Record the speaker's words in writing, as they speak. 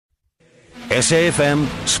SAFM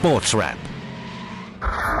Sports Wrap.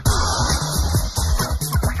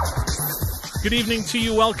 Good evening to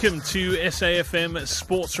you. Welcome to SAFM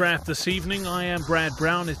Sports Wrap this evening. I am Brad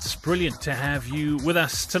Brown. It's brilliant to have you with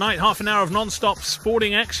us tonight. Half an hour of non-stop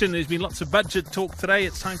sporting action. There's been lots of budget talk today.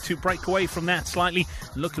 It's time to break away from that slightly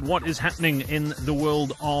and look at what is happening in the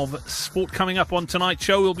world of sport. Coming up on tonight's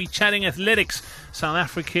show, we'll be chatting athletics. South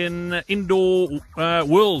African Indoor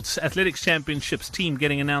World's Athletics Championships team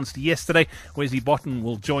getting announced yesterday. Wesley Botten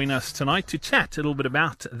will join us tonight to chat a little bit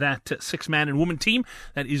about that six-man and woman team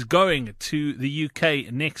that is going to the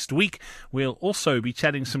UK next week. We'll also be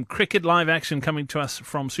chatting some cricket live action coming to us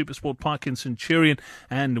from Supersport Park in Centurion,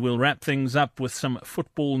 and we'll wrap things up with some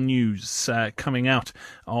football news coming out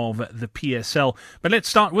of the PSL. But let's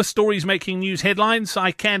start with stories making news headlines.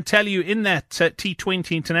 I can tell you in that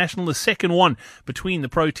T20 International, the second one between the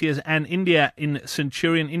Proteas and India in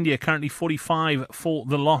Centurion. India currently 45 for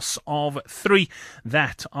the loss of 3.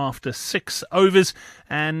 That after 6 overs.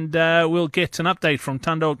 And we'll get an update from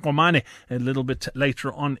Thando Ngomane a little bit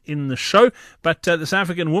later on in the show. But the South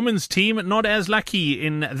African women's team not as lucky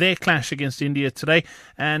in their clash against India today.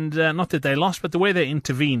 And not that they lost, but the way they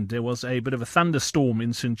intervened. There was a bit of a thunderstorm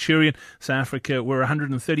in Centurion. South Africa were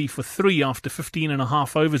 130 for 3 after 15 and a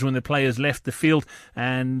half overs when the players left the field.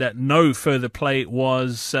 And no further play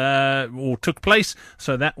was or took place,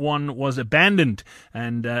 so that one was abandoned,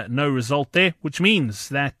 and no result there, which means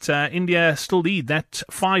that India still lead that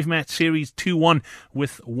 5-match series 2-1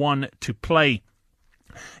 with 1 to play.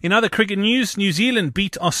 In other cricket news, New Zealand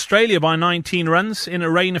beat Australia by 19 runs in a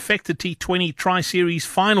rain-affected T20 Tri-Series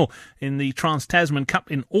final in the Trans-Tasman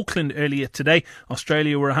Cup in Auckland earlier today.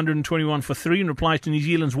 Australia were 121 for 3 in reply to New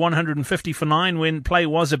Zealand's 150 for 9 when play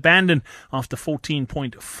was abandoned after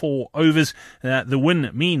 14.4 overs. The win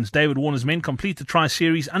means David Warner's men complete the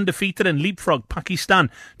Tri-Series undefeated and leapfrog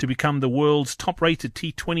Pakistan to become the world's top-rated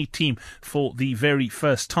T20 team for the very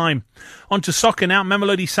first time. On to soccer now.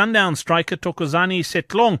 Mamelodi Sundowns striker Thokozani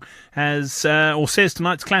Setlong says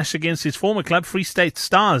tonight's clash against his former club, Free State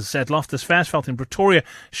Stars, at Loftus Versfeld in Pretoria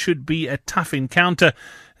should be a tough encounter.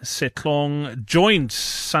 Setlong joined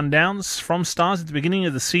Sundowns from Stars at the beginning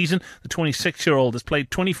of the season. The 26-year-old has played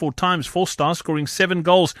 24 times for Stars, scoring 7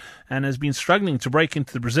 goals, and has been struggling to break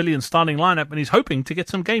into the Brazilian starting lineup, and he's hoping to get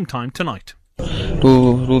some game time tonight. It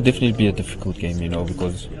will definitely be a difficult game,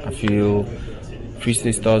 because I feel Free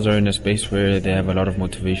State Stars are in a space where they have a lot of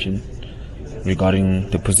motivation regarding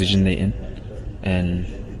the position they're in, and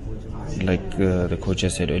like the coach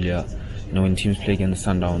has said earlier, when teams play against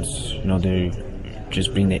the Sundowns, they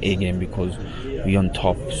just bring their A game because we're on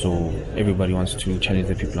top, so everybody wants to challenge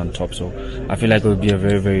the people on top, so I feel like it will be a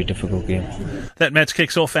very, very difficult game. That match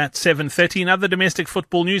kicks off at 7:30. In other domestic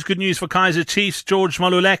football news, good news for Kaizer Chiefs. George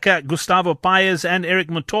Maluleka, Gustavo Paes and Eric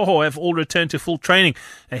Motoho have all returned to full training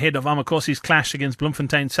ahead of Amakosi's clash against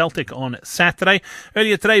Bloemfontein Celtic on Saturday.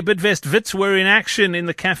 Earlier today, Bidvest Wits were in action in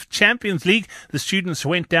the CAF Champions League. The students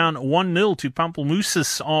went down 1-0 to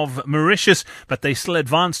Pampelmooses of Mauritius, but they still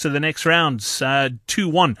advanced to the next rounds,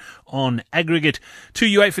 2-1 on aggregate. 2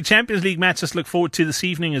 UEFA Champions League matches to look forward to this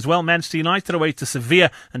evening as well. Manchester United away to Sevilla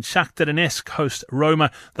and Shakhtar Donetsk host Roma.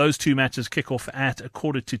 Those 2 matches kick off at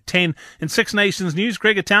 9:45. In Six Nations news,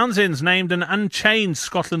 Gregor Townsend's named an unchanged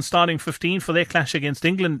Scotland starting 15 for their clash against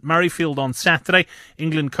England Murrayfield on Saturday.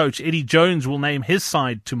 England coach Eddie Jones will name his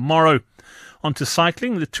side tomorrow. On to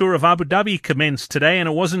cycling. The Tour of Abu Dhabi commenced today, and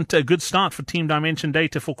it wasn't a good start for Team Dimension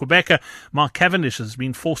data for Quebecer. Mark Cavendish has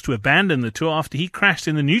been forced to abandon the Tour after he crashed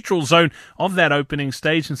in the neutral zone of that opening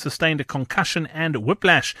stage and sustained a concussion and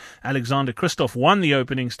whiplash. Alexander Kristoff won the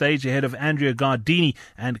opening stage ahead of Andrea Gardini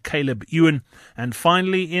and Caleb Ewan. And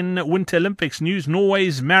finally, in Winter Olympics news,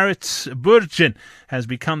 Norway's Marit Bjørgen has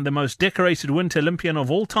become the most decorated Winter Olympian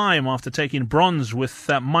of all time after taking bronze with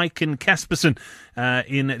Maiken Caspersen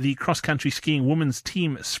in the cross-country skiing women's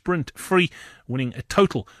team sprint free, winning a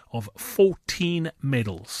total of 14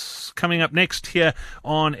 medals. Coming up next here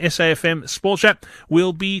on SAFM Sports Wrap,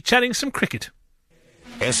 we'll be chatting some cricket.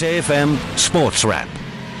 SAFM Sports Wrap.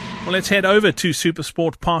 Well, let's head over to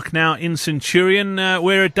Supersport Park now in Centurion,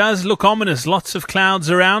 where it does look ominous. Lots of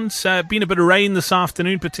clouds around. Been a bit of rain this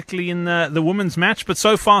afternoon, particularly in the women's match, but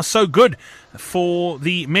so far so good for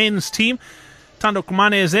the men's team. Thando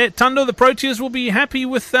Ngomane is there. Thando, the Proteas will be happy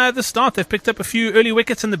with the start. They've picked up a few early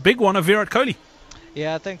wickets and the big one of Virat Kohli.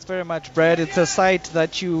 Yeah, thanks very much, Brad. It's a sight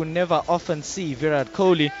that you never often see, Virat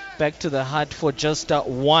Kohli back to the hut for just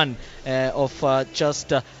one of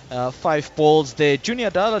just 5 balls there.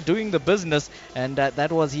 Junior Dala doing the business, and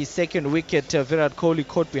that was his second wicket. Virat Kohli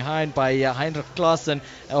caught behind by Heinrich Klaasen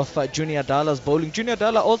of Junior Dala's bowling. Junior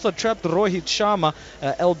Dala also trapped Rohit Sharma,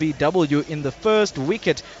 LBW, in the first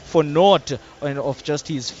wicket for naught of just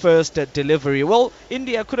his first delivery. Well,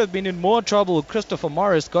 India could have been in more trouble. Christopher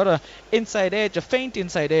Morris got a faint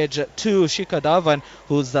inside edge to Shikhar Dhawan,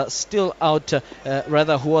 who's still out,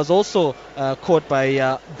 who was also caught by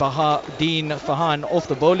Bahadeen Farhan off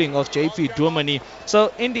the bowling of JP Dumani.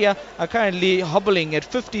 So India are currently hobbling at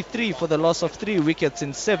 53 for the loss of 3 wickets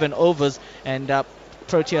in 7 overs, and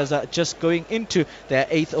Proteas are just going into their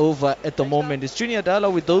 8th over at the moment. It's Junior Dala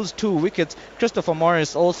with those 2 wickets. Christopher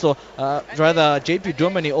Morris also, JP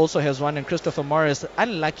Dumani also has one, and Christopher Morris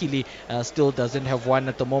unluckily still doesn't have one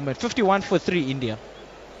at the moment. 51 for 3 India.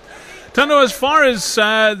 Tando, as far as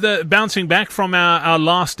the bouncing back from our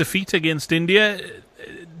last defeat against India,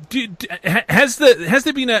 has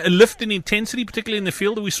there been a lift in intensity, particularly in the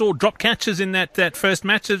field? We saw drop catches in that first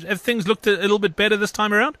match. Have things looked a little bit better this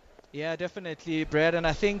time around? Yeah, definitely, Brad. And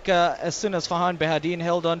I think as soon as Farhan Behadeen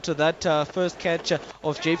held on to that first catch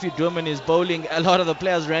of JP Dumani's bowling, a lot of the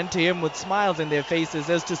players ran to him with smiles in their faces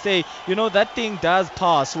as to say, that thing does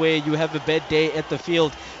pass where you have a bad day at the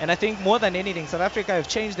field. And I think more than anything, South Africa have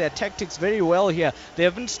changed their tactics very well here. They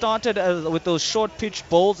haven't started with those short pitch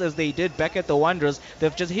bowls as they did back at the Wanderers.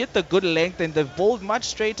 They've just hit the good length and they've bowled much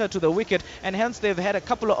straighter to the wicket, and hence they've had a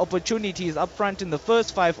couple of opportunities up front in the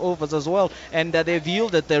first 5 overs as well, and they've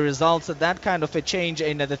yielded the results. That kind of a change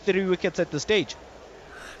in the 3 wickets at the stage.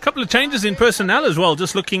 A couple of changes in personnel as well,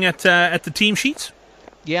 just looking at the team sheets.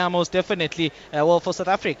 Yeah, most definitely. Well, for South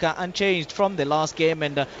Africa, unchanged from the last game,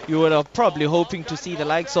 and you were probably hoping to see the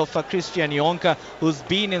likes of Christian Yonka, who's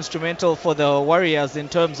been instrumental for the Warriors in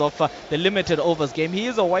terms of the limited overs game. He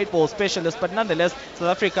is a white ball specialist, but nonetheless, South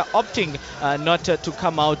Africa opting not to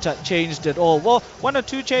come out changed at all. Well, 1 or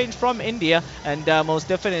 2 change from India, and most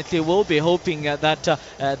definitely will be hoping that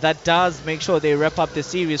that does make sure they wrap up the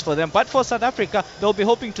series for them. But for South Africa, they'll be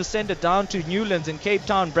hoping to send it down to Newlands in Cape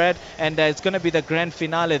Town, Brad, and it's going to be the grand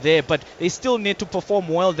finale there, but they still need to perform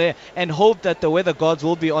well there and hope that the weather gods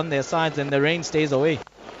will be on their sides and the rain stays away.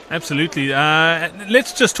 Absolutely.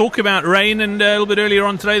 Let's just talk about rain. And a little bit earlier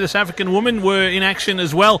on today, the South African women were in action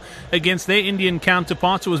as well against their Indian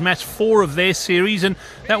counterparts. It was match 4 of their series, and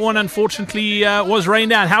that one unfortunately was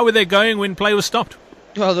rained out. How were they going when play was stopped?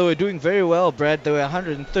 Well, they were doing very well, Brad. They were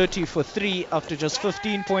 130 for 3 after just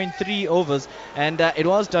 15.3 overs. And it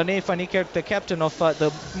was Dane van Niekerk, the captain of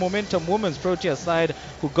the Momentum Women's Protea side,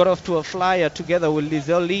 who got off to a flyer together with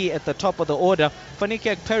Lizelle Lee at the top of the order. Van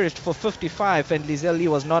Niekerk perished for 55, and Lizelle Lee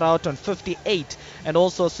was not out on 58. And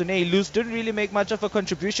also Sunay Loose didn't really make much of a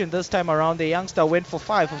contribution this time around. The youngster went for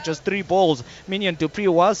 5 of just 3 balls. Minion Dupree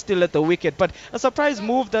was still at the wicket, but a surprise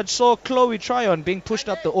move that saw Chloe Tryon being pushed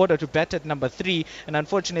up the order to bat at number 3. And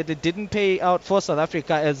unfortunately didn't pay out for South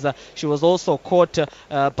Africa, as she was also caught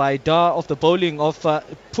by Dar of the bowling of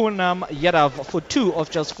Poonam Yadav for 2 of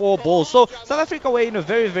just 4 balls. So South Africa were in a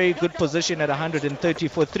very, very good position at 130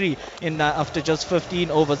 for 3 after just 15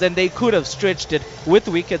 overs, and they could have stretched it with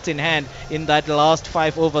wickets in hand in that last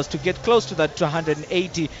 5 overs to get close to that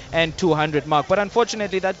 180 and 200 mark. But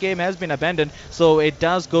unfortunately that game has been abandoned, so it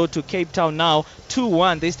does go to Cape Town now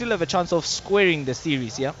 2-1. They still have a chance of squaring the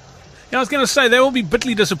series. Yeah, I was going to say, they will be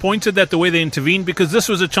bitterly disappointed that the weather intervened, because this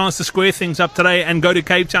was a chance to square things up today and go to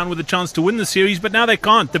Cape Town with a chance to win the series, but now they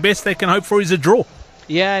can't. The best they can hope for is a draw.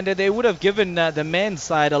 Yeah, and they would have given the men's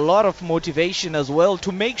side a lot of motivation as well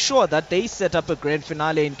to make sure that they set up a grand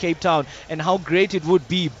finale in Cape Town, and how great it would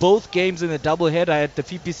be. Both games in the doubleheader at the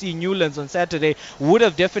PPC Newlands on Saturday would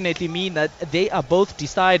have definitely mean that they are both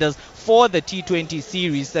deciders for the T20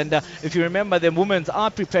 series. And if you remember, the women's are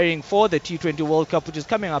preparing for the T20 World Cup, which is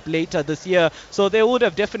coming up later this year. So they would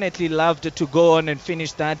have definitely loved to go on and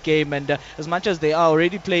finish that game. And as much as they are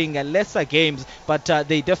already playing lesser games, but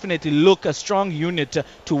they definitely look a strong unit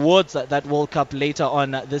towards that World Cup later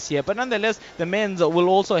on this year. But nonetheless, the men's will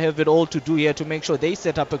also have it all to do here to make sure they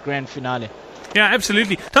set up a grand finale. Yeah,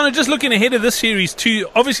 absolutely. Tana, just looking ahead of this series too,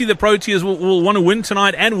 obviously the Proteas will want to win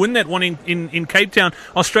tonight and win that one in Cape Town.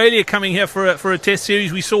 Australia coming here for a test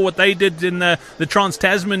series. We saw what they did in the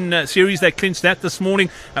Trans-Tasman series. They clinched that this morning.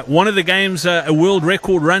 One of the games, a world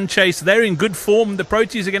record run chase. They're in good form. The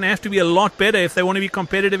Proteas are going to have to be a lot better if they want to be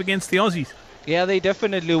competitive against the Aussies. Yeah, they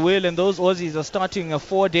definitely will, and those Aussies are starting a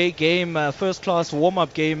 4-day game, first-class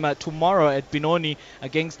warm-up game tomorrow at Benoni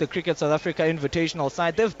against the Cricket South Africa Invitational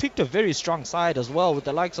side. They've picked a very strong side as well, with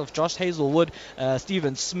the likes of Josh Hazelwood,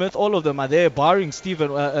 Stephen Smith. All of them are there, barring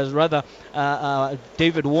David Warner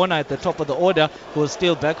at the top of the order, who is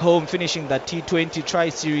still back home finishing that T20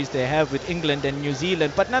 tri-series they have with England and New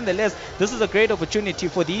Zealand. But nonetheless, this is a great opportunity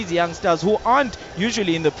for these youngsters who aren't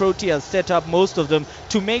usually in the Proteas setup, most of them,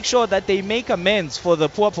 to make sure that they make amends for the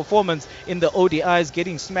poor performance in the ODIs,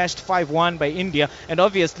 getting smashed 5-1 by India, and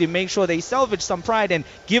obviously make sure they salvage some pride and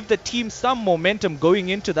give the team some momentum going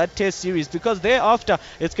into that test series, because thereafter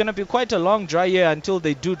it's going to be quite a long dry year until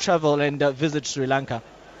they do travel and visit Sri Lanka.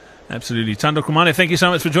 Absolutely. Thando Khumalo, thank you so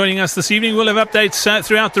much for joining us this evening. We'll have updates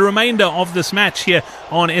throughout the remainder of this match here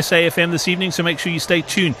on SAFM this evening, so make sure you stay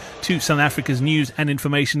tuned to South Africa's news and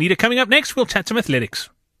information leader. Coming up next, we'll chat some athletics.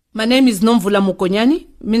 My name is Nomvula Mokonyani,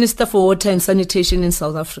 Minister for Water and Sanitation in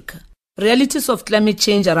South Africa. Realities of climate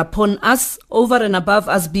change are upon us, over and above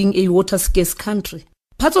us being a water-scarce country.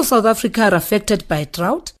 Parts of South Africa are affected by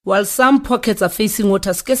drought, while some pockets are facing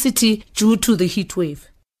water scarcity due to the heat wave.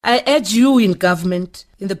 I urge you in government,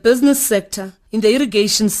 in the business sector, in the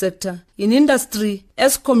irrigation sector, in industry,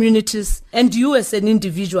 as communities, and you as an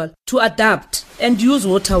individual to adapt and use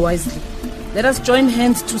water wisely. Let us join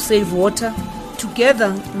hands to save water.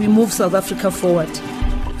 Together, we move South Africa forward.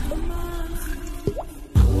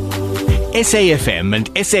 SAFM and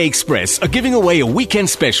SA Express are giving away a weekend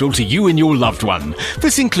special to you and your loved one.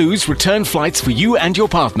 This includes return flights for you and your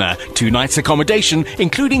partner, 2 nights accommodation,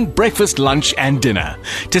 including breakfast, lunch and dinner.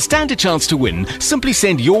 To stand a chance to win, simply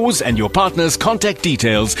send yours and your partner's contact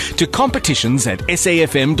details to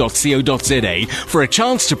competitions@safm.co.za for a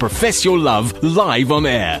chance to profess your love live on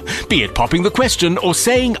air. Be it popping the question or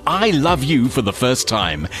saying I love you for the first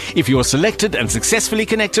time. If you are selected and successfully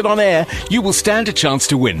connected on air, you will stand a chance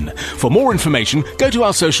to win. For more information, go to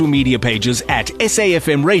our social media pages at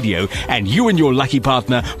SAFM Radio, and you and your lucky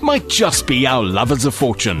partner might just be our lovers of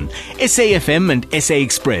fortune. SAFM and SA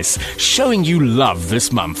Express, showing you love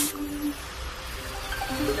this month.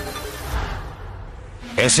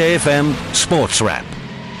 SAFM Sports Wrap.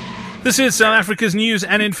 This is South Africa's news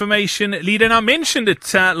and information leader. And I mentioned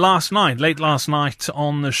it late last night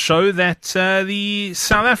on the show, that the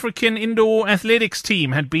South African indoor athletics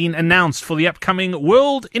team had been announced for the upcoming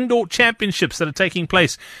World Indoor Championships that are taking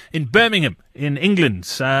place in Birmingham in England,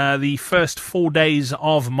 the first 4 days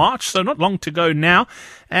of March, so not long to go now.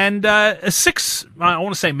 And a I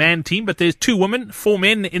want to say man team, but there's 2 women, 4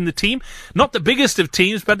 men in the team. Not the biggest of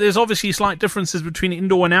teams, but there's obviously slight differences between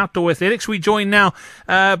indoor and outdoor athletics. We joined now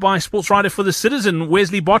by sports writer for The Citizen,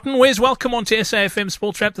 Wesley Botten. Wes, welcome on to SAFM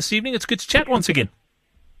Sports Wrap this evening. It's good to chat once again.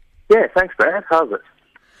 Yeah, thanks, Brad. How's it?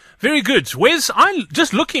 Very good. Wes, I'm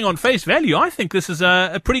just looking on face value, I think this is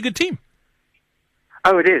a pretty good team.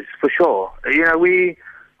 Oh, it is, for sure. You know, we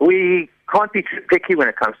can't be too picky when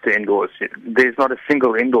it comes to indoors. There's not a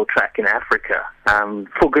single indoor track in Africa,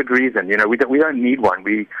 for good reason. You know, we don't need one.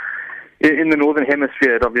 In the Northern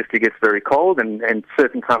Hemisphere, it obviously gets very cold, and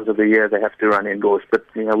certain times of the year they have to run indoors. But,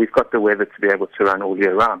 you know, we've got the weather to be able to run all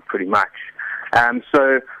year round, pretty much.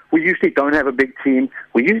 So we usually don't have a big team.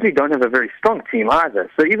 We usually don't have a very strong team either.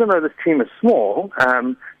 So even though this team is small,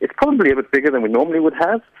 it's probably a bit bigger than we normally would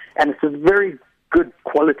have, and it's a very good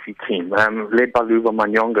quality team, led by Luva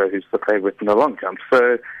Manyongo, who's the favourite in the long jump.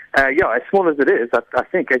 So, as small as it is, I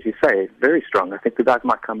think, as you say, very strong. I think the guys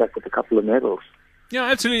might come back with a couple of medals. Yeah,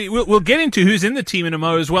 absolutely. We'll get into who's in the team in a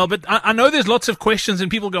mo as well, but I know there's lots of questions and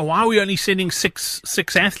people go, why are we only sending six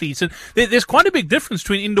athletes? And there's quite a big difference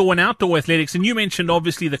between indoor and outdoor athletics, and you mentioned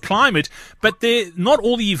obviously the climate, but not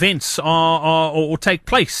all the events are or take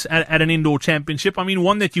place at an indoor championship. I mean,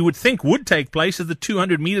 one that you would think would take place is the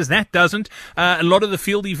 200 meters. That doesn't. A lot of the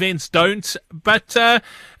field events don't. But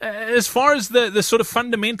as far as the sort of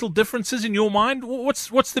fundamental differences in your mind,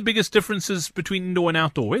 what's the biggest differences between indoor and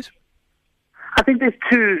outdoor? I think there's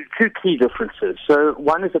two key differences. So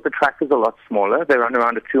one is that the track is a lot smaller. They run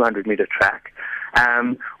around a 200-meter track,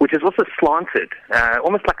 which is also slanted,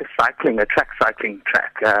 almost like a track cycling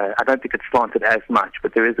track. I don't think it's slanted as much,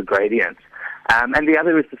 but there is a gradient. And the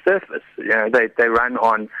other is the surface. You know, they run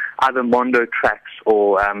on either Mondo tracks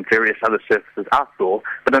or various other surfaces outdoor,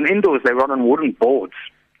 but on indoors they run on wooden boards,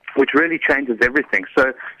 which really changes everything.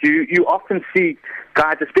 So you often see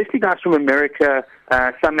guys, especially guys from America,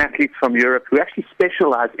 some athletes from Europe, who actually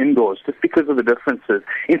specialize indoors just because of the differences.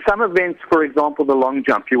 In some events, for example, the long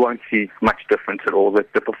jump, you won't see much difference at all.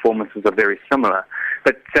 The performances are very similar.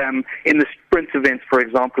 But in the sprint events, for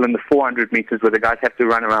example, in the 400 meters where the guys have to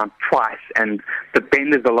run around twice and the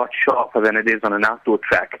bend is a lot sharper than it is on an outdoor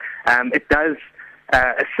track, it does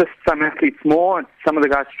assist some athletes more, and some of the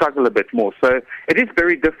guys struggle a bit more. So it is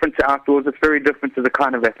very different to outdoors. It's very different to the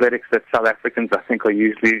kind of athletics that South Africans, I think, are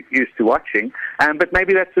usually used to watching. But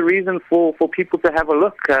maybe that's the reason for people to have a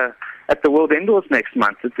look at the World Indoors next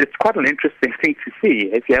month. It's quite an interesting thing to see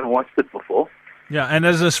if you haven't watched it before. Yeah, and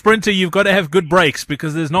as a sprinter, you've got to have good brakes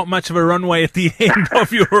because there's not much of a runway at the end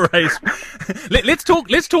of your race. Let's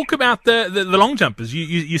talk about the long jumpers.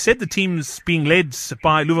 You said the team's being led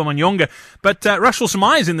by Luva Manyonga, but Rachel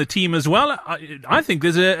Samai is in the team as well. I think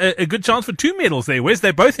there's a good chance for 2 medals there. Wes,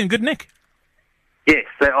 they're both in good nick. Yes,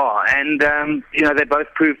 they are. And, they both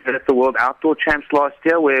proved that at the World Outdoor Champs last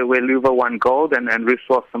year where Luva won gold and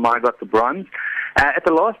Ruswa Samai got the bronze. At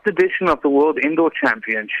the last edition of the World Indoor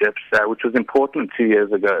Championships, which was important 2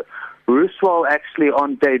 years ago, Ruswal actually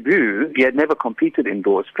on debut, he had never competed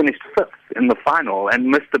indoors, finished 5th in the final and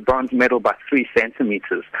missed the bronze medal by 3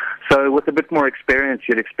 centimeters. So with a bit more experience,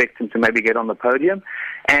 you'd expect him to maybe get on the podium.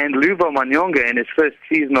 And Luva Manyonga, in his first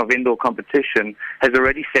season of indoor competition, has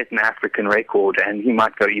already set an African record, and he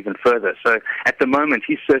might go even further. So at the moment,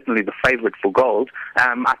 he's certainly the favorite for gold.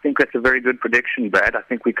 I think that's a very good prediction, Brad. I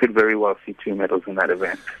think we could very well see 2 medals in that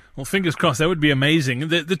event. Well, fingers crossed. That would be amazing.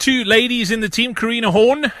 The 2 ladies in the team, Karina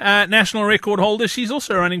Horn, national record holder, she's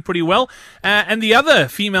also running pretty well. And the other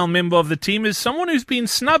female member of the team is someone who's been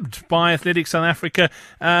snubbed by Athletics South Africa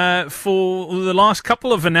for the last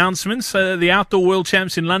couple of announcements. The Outdoor World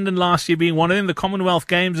Champs in London last year being one of them, the Commonwealth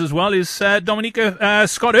Games as well, is Dominica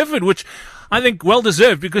Scott-Irford, which I think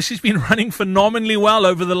well-deserved because she's been running phenomenally well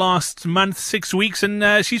over the last month, 6 weeks,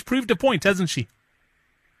 and she's proved a point, hasn't she?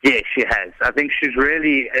 Yes, she has. I think she's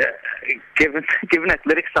really given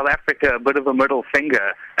Athletics South Africa a bit of a middle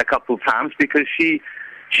finger a couple of times because she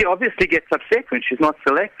obviously gets upset when she's not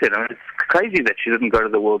selected. I mean, it's crazy that she didn't go to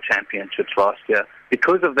the World Championships last year.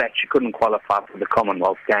 Because of that, she couldn't qualify for the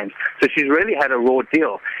Commonwealth Games. So she's really had a raw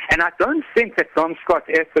deal. And I don't think that Dom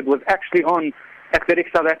Scott-Irford was actually on Athletics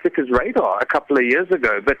South Africa's radar a couple of years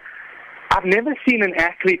ago, but I've never seen an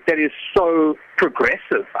athlete that is so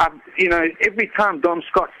progressive. Every time Dom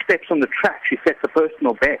Scott steps on the track, she sets a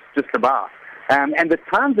personal best, just about. And the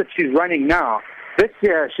times that she's running now, this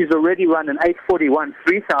year she's already run an 8:41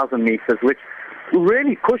 3,000 meters, which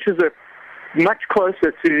really pushes her much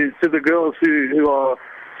closer to the girls who are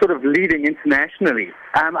sort of leading internationally.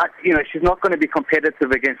 She's not going to be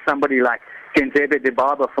competitive against somebody like Genzebe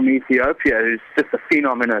Dibaba from Ethiopia, who's just a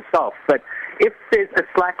phenom in herself. But if there's a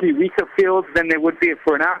slightly weaker field than there would be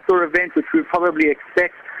for an outdoor event, which we probably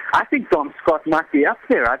expect, I think Dom Scott might be up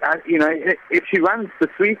there. If she runs the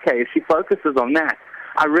 3K, if she focuses on that,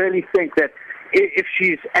 I really think that if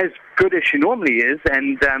she's as good as she normally is,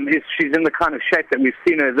 and if she's in the kind of shape that we've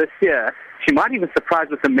seen her this year, she might even surprise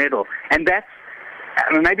with a medal. And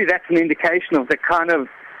maybe that's an indication of the kind of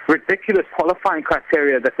ridiculous qualifying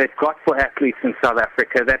criteria that they've got for athletes in South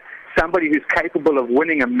Africa, that somebody who's capable of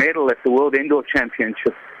winning a medal at the World Indoor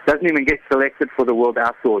Championships doesn't even get selected for the World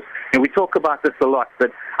Outdoors. And we talk about this a lot,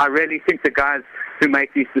 but I really think the guys who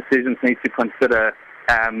make these decisions need to consider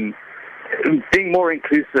being more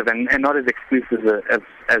inclusive and not as exclusive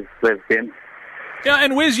as they've been. Yeah,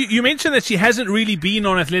 and Wes, you mentioned that she hasn't really been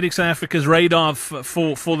on Athletics South Africa's radar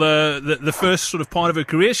for the first sort of part of her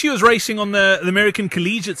career. She was racing on the American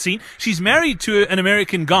collegiate scene. She's married to an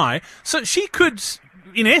American guy, so she could,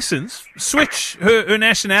 in essence, switch her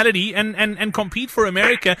nationality and compete for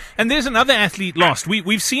America. And there's another athlete lost.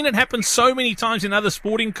 We've seen it happen so many times in other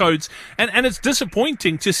sporting codes, and it's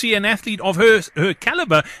disappointing to see an athlete of her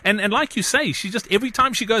caliber. And like you say, she just, every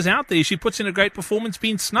time she goes out there, she puts in a great performance,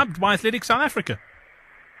 being snubbed by Athletics South Africa.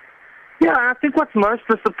 Yeah, I think what's most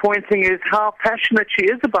disappointing is how passionate she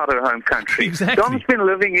is about her home country. Exactly. Dom's been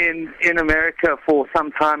living in America for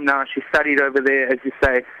some time now. She studied over there, as you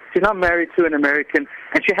say. She's not married to an American,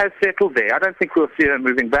 and she has settled there. I don't think we'll see her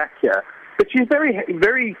moving back here. But she's very,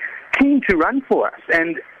 very keen to run for us,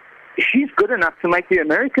 and she's good enough to make the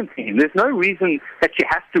American team. There's no reason that she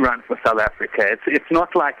has to run for South Africa. It's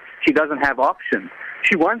not like she doesn't have options.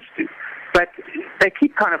 She wants to. But they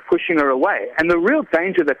keep kind of pushing her away. And the real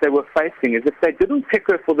danger that they were facing is if they didn't pick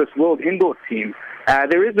her for this World Indoor team,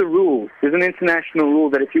 there is a rule, there's an international rule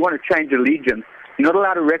that if you want to change allegiance, you're not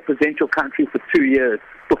allowed to represent your country for 2 years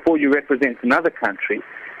before you represent another country.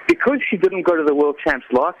 Because she didn't go to the World Champs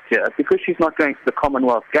last year, because she's not going to the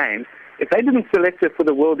Commonwealth Games, if they didn't select her for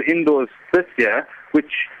the World Indoors this year,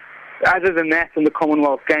 which other than that and the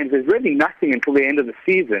Commonwealth Games, there's really nothing until the end of the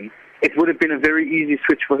season, it would have been a very easy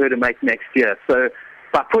switch for her to make next year. So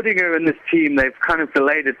by putting her in this team, they've kind of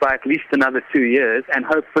delayed it by at least another 2 years, and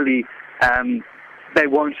hopefully they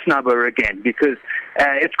won't snub her again, because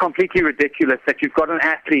it's completely ridiculous that you've got an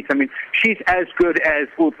athlete. I mean, she's as good as,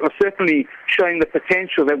 or certainly showing the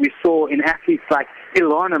potential that we saw in athletes like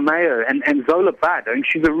Ilana Mayo and Zola Bud. I mean,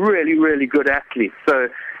 she's a really, really good athlete. So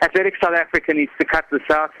Athletics South Africa needs to cut this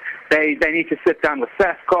out. They need to sit down with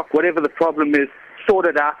SASCOC, whatever the problem is, sort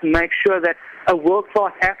it out, and make sure that a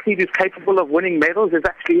world-class athlete who's capable of winning medals is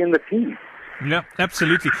actually in the team. Yeah,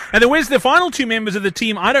 absolutely. And where's the final two members of the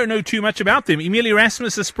team? I don't know too much about them. Emil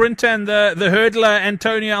Erasmus, the sprinter, and the hurdler,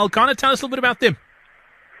 Antonio Alcana. Tell us a little bit about them.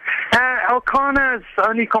 Alcana's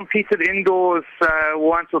only competed indoors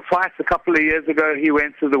once or twice. A couple of years ago, he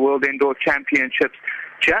went to the World Indoor Championships.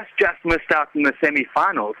 Just missed out in the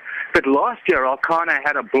semi-finals. But last year, Alcana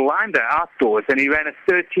had a blinder outdoors, and he ran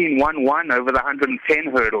a 13.11 over the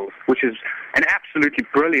 110 hurdles, which is an absolutely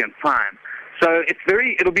brilliant time. So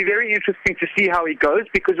it'll be very interesting to see how he goes,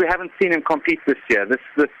 because we haven't seen him compete this year.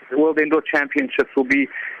 This World Indoor Championships will be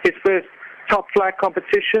his first top flight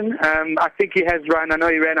competition. I think he has run, I know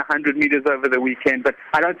he ran 100 meters over the weekend, but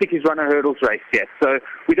I don't think he's run a hurdles race yet. So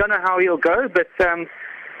we don't know how he'll go, but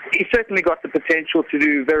he's certainly got the potential to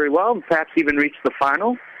do very well, and perhaps even reach the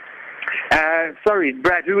final. Sorry,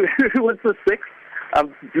 Brad, who was the sixth?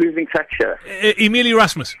 I'm losing touch here. Emil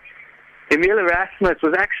Erasmus. Emil Erasmus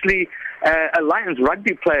was actually a Lions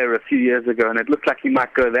rugby player a few years ago, and it looked like he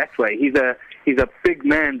might go that way. He's a big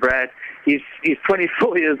man, Brad. He's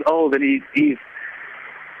 24 years old, and he's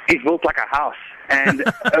built like a house. And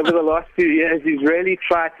over the last few years, he's really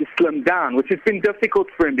tried to slim down, which has been difficult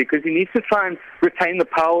for him, because he needs to try and retain the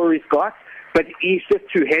power he's got, but he's just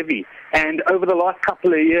too heavy. And over the last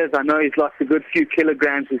couple of years, I know he's lost a good few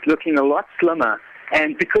kilograms. He's looking a lot slimmer.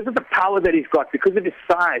 And because of the power that he's got, because of his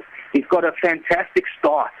size, he's got a fantastic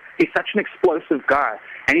start. He's such an explosive guy.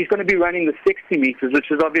 And he's going to be running the 60 meters,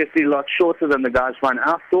 which is obviously a lot shorter than the guys run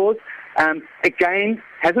outdoors. Again,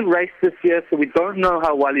 hasn't raced this year, so we don't know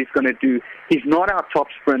how well he's going to do. He's not our top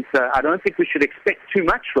sprinter. I don't think we should expect too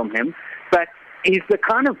much from him. But he's the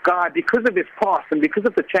kind of guy, because of his past and because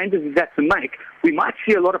of the changes he's had to make, we might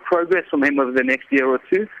see a lot of progress from him over the next year or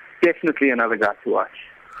two. Definitely another guy to watch.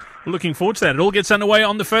 Looking forward to that. It all gets underway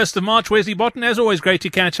on the 1st of March. Wesley Botten, as always, great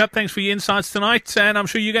to catch up. Thanks for your insights tonight, and I'm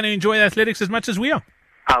sure you're going to enjoy athletics as much as we are.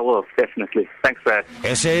 I will, definitely. Thanks, Brad.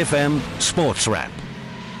 SAFM Sports Wrap.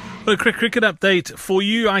 Well, a quick cricket update for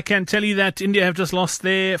you. I can tell you that India have just lost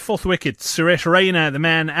their fourth wicket. Suresh Raina, the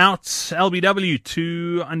man out, LBW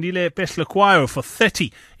to Andile Peslakwayo for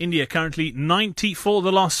 30. India currently 90 for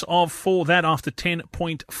the loss of 4, that after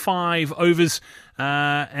 10.5 overs.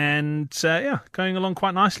 Going along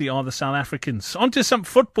quite nicely are the South Africans. On to some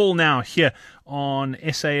football now here on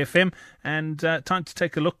SAFM, and time to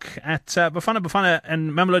take a look at Bafana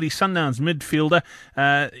and Mamelodi Sundowns midfielder,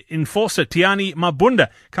 enforcer Tiani Mabunda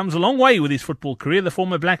comes a long way with his football career. The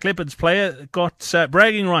former Black Leopards player got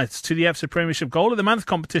bragging rights to the Absa Premiership Goal of the Month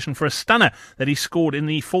competition for a stunner that he scored in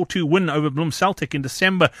the 4-2 win over Bloem Celtic in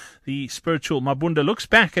December. The spiritual Mabunda looks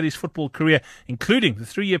back at his football career, including the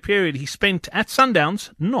 3-year period he spent at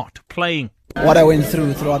Sundowns not playing. What I went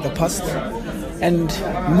through throughout the past, and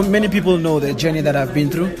many people know the journey that I've been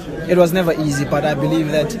through. It was never easy, but I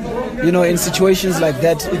believe that, in situations like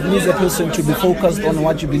that, it needs a person to be focused on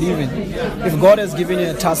what you believe in. If God has given you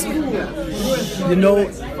a task,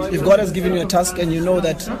 if God has given you a task, and you know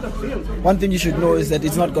that, one thing you should know is that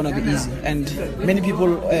it's not going to be easy. And many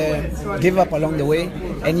people give up along the way,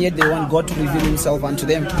 and yet they want God to reveal himself unto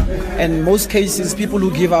them. And in most cases, people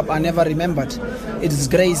who give up are never remembered. It is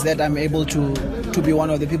grace that I'm able to be one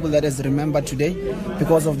of the people that is remembered today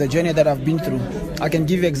because of the journey that I've been through. I can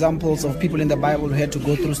give you examples of people in the Bible who had to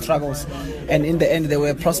go through struggles, and in the end they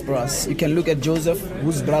were prosperous. You can look at Joseph,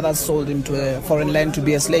 whose brothers sold him to a foreign land to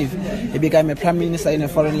be a slave. He became a prime minister in a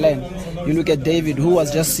foreign land. You look at David, who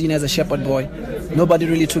was just seen as a shepherd boy. Nobody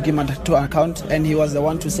really took him to account, and he was the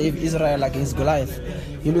one to save Israel against Goliath.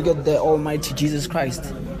 You look at the Almighty Jesus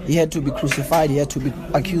Christ. He had to be crucified, he had to be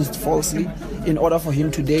accused falsely in order for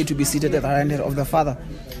him today to be seated at the right hand of the Father.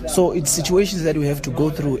 So it's situations that we have to go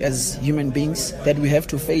through as human beings, that we have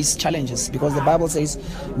to face challenges, because the Bible says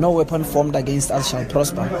no weapon formed against us shall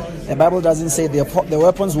prosper. The Bible doesn't say the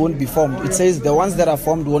weapons won't be formed. It says the ones that are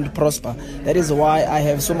formed won't prosper. That is why I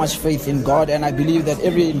have so much faith in God, and I believe that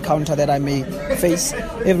every encounter that I may face,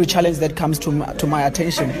 every challenge that comes to my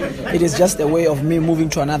attention, it is just a way of me moving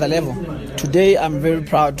to another level. Today I'm very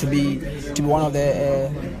proud to be one of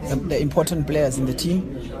the important players in the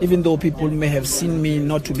team, even though people may have seen me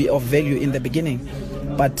not to be of value in the beginning.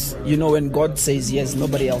 But when God says yes,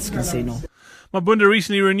 nobody else can say no. Mabunda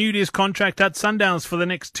recently renewed his contract at Sundowns for the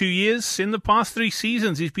next 2 years. In the past 3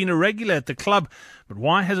 seasons, he's been a regular at the club. But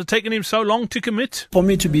why has it taken him so long to commit? For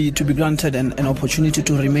me to be granted an opportunity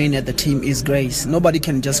to remain at the team is grace. Nobody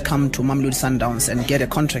can just come to Mamelodi Sundowns and get a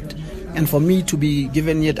contract. And for me to be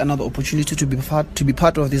given yet another opportunity to be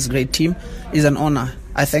part of this great team is an honor.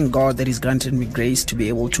 I thank God that He's granted me grace to be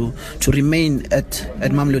able to remain at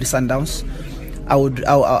Mamelodi Sundowns.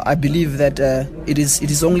 I believe that it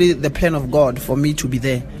is only the plan of God for me to be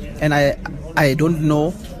there, and I don't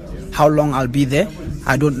know how long I'll be there.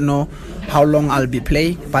 I don't know how long I'll be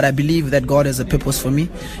playing, but I believe that God has a purpose for me.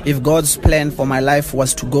 If God's plan for my life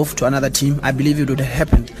was to go to another team, I believe it would have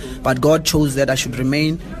happened. But God chose that I should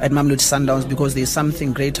remain at Mamelodi Sundowns because there's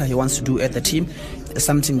something greater He wants to do at the team,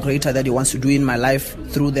 something greater that He wants to do in my life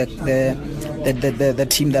through the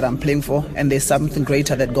team that I'm playing for, and there's something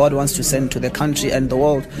greater that God wants to send to the country and the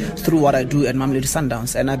world through what I do at Mamelodi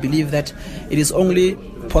Sundowns. And I believe that it is only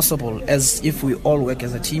possible as if we all work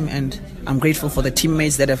as a team, and I'm grateful for the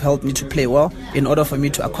teammates that have helped me to play well in order for me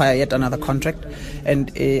to acquire yet another contract,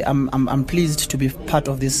 and I'm pleased to be part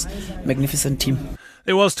of this magnificent team.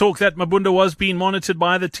 There was talk that Mabunda was being monitored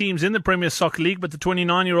by other teams in the Premier Soccer League, but the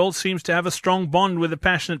 29-year-old seems to have a strong bond with the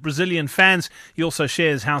passionate Brazilian fans. He also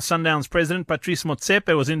shares how Sundowns president Patrice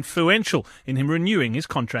Motsepe was influential in him renewing his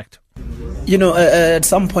contract. You know, at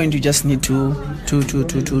some point you just need to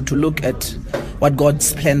look at what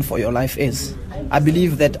God's plan for your life is. I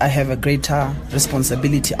believe that I have a greater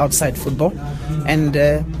responsibility outside football, and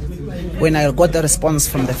when I got the response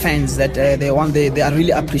from the fans that they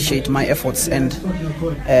really appreciate my efforts and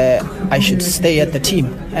I should stay at the team,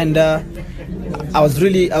 and I was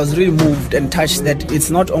really moved and touched that it's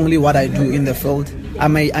not only what I do in the field. I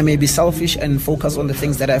may be selfish and focus on the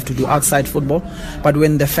things that I have to do outside football, but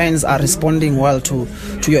when the fans are responding well to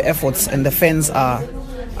your efforts, and the fans are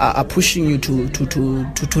pushing you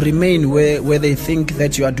to remain where they think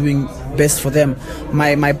that you are doing best for them,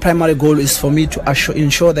 my primary goal is for me to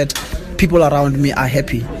ensure that people around me are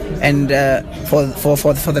happy, and for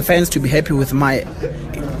the fans to be happy with my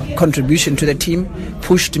contribution to the team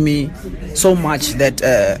pushed me so much that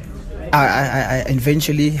I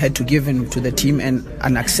eventually had to give in to the team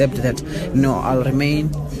and accept that no, I'll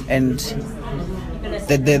remain, and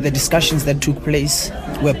the discussions that took place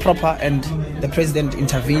were proper, and the president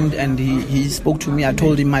intervened and he spoke to me. I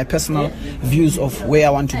told him my personal views of where I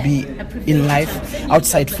want to be in life,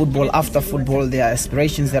 outside football, after football. There are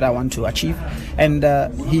aspirations that I want to achieve, and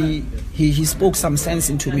he spoke some sense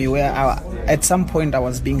into me where at some point I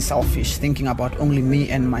was being selfish, thinking about only me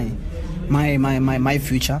and my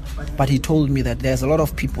future, but he told me that there's a lot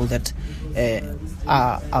of people that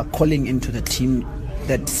are calling into the team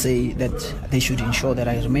that say that they should ensure that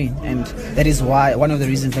I remain, and that is why one of the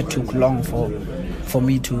reasons that took long for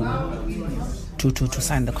me to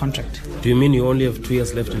sign the contract. Do you mean you only have 2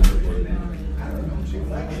 years left in football?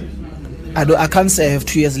 I can't say I have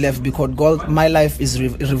 2 years left, because my life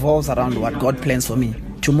revolves around what God plans for me.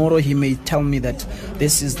 Tomorrow He may tell me that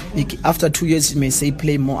after 2 years He may say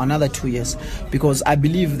play more another 2 years, because I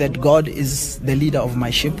believe that God is the leader of my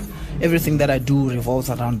ship. Everything that I do revolves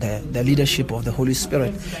around the leadership of the Holy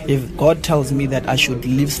Spirit. If God tells me that I should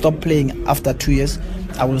stop playing after 2 years,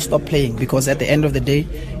 I will stop playing, because at the end of the day,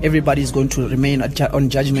 everybody is going to remain on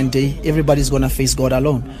Judgment Day. Everybody is going to face God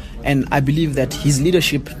alone. And I believe that His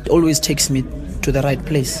leadership always takes me to the right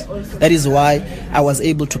place. That is why I was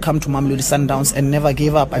able to come to Mamelodi Sundowns and never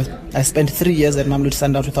gave up. I spent 3 years at Mamelodi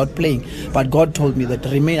Sundowns without playing, but God told me that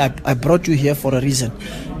remain. I brought you here for a reason.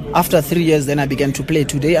 After 3 years, then I began to play.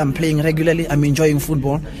 Today, I'm playing regularly. I'm enjoying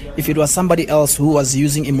football. If it was somebody else who was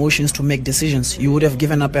using emotions to make decisions, you would have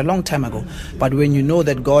given up a long time ago. But when you know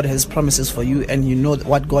that God has promises for you, and you know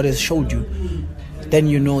what God has showed you, then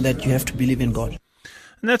you know that you have to believe in God.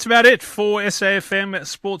 And that's about it for SAFM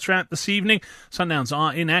Sports Wrap this evening. Sundowns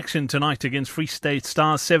are in action tonight against Free State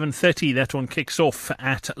Stars, 7:30. That one kicks off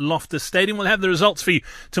at Loftus Stadium. We'll have the results for you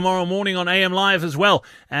tomorrow morning on AM Live, as well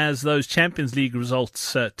as those Champions League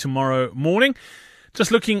results tomorrow morning.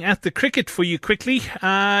 Just looking at the cricket for you quickly.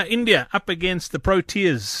 India up against the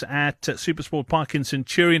Proteas at Supersport Park in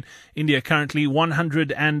Centurion. India currently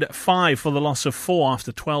 105 for the loss of 4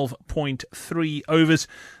 after 12.3 overs.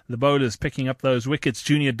 the bowlers picking up those wickets.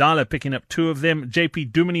 Junior Dala picking up 2 of them.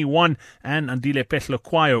 JP Dumini 1 and Andile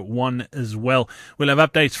Pehlokwayo 1 as well. We'll have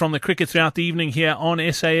updates from the cricket throughout the evening here on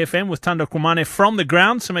SAFM with Thando Kumane from the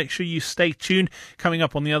ground, so make sure you stay tuned. Coming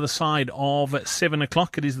up on the other side of 7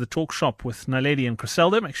 o'clock, it is the Talk Shop with Naledi and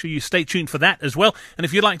Griselda. Make sure you stay tuned for that as well. And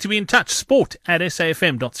if you'd like to be in touch,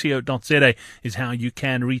 sport@safm.co.za is how you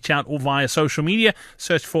can reach out, or via social media.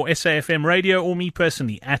 Search for SAFM Radio, or me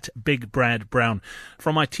personally at Big Brad Brown.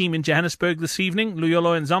 From my team in Johannesburg this evening,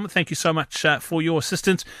 Luyolo and Zama, thank you so much for your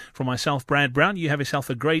assistance. From myself, Brad Brown, you have yourself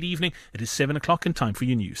a great evening. It is 7 o'clock and time for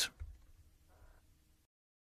your news.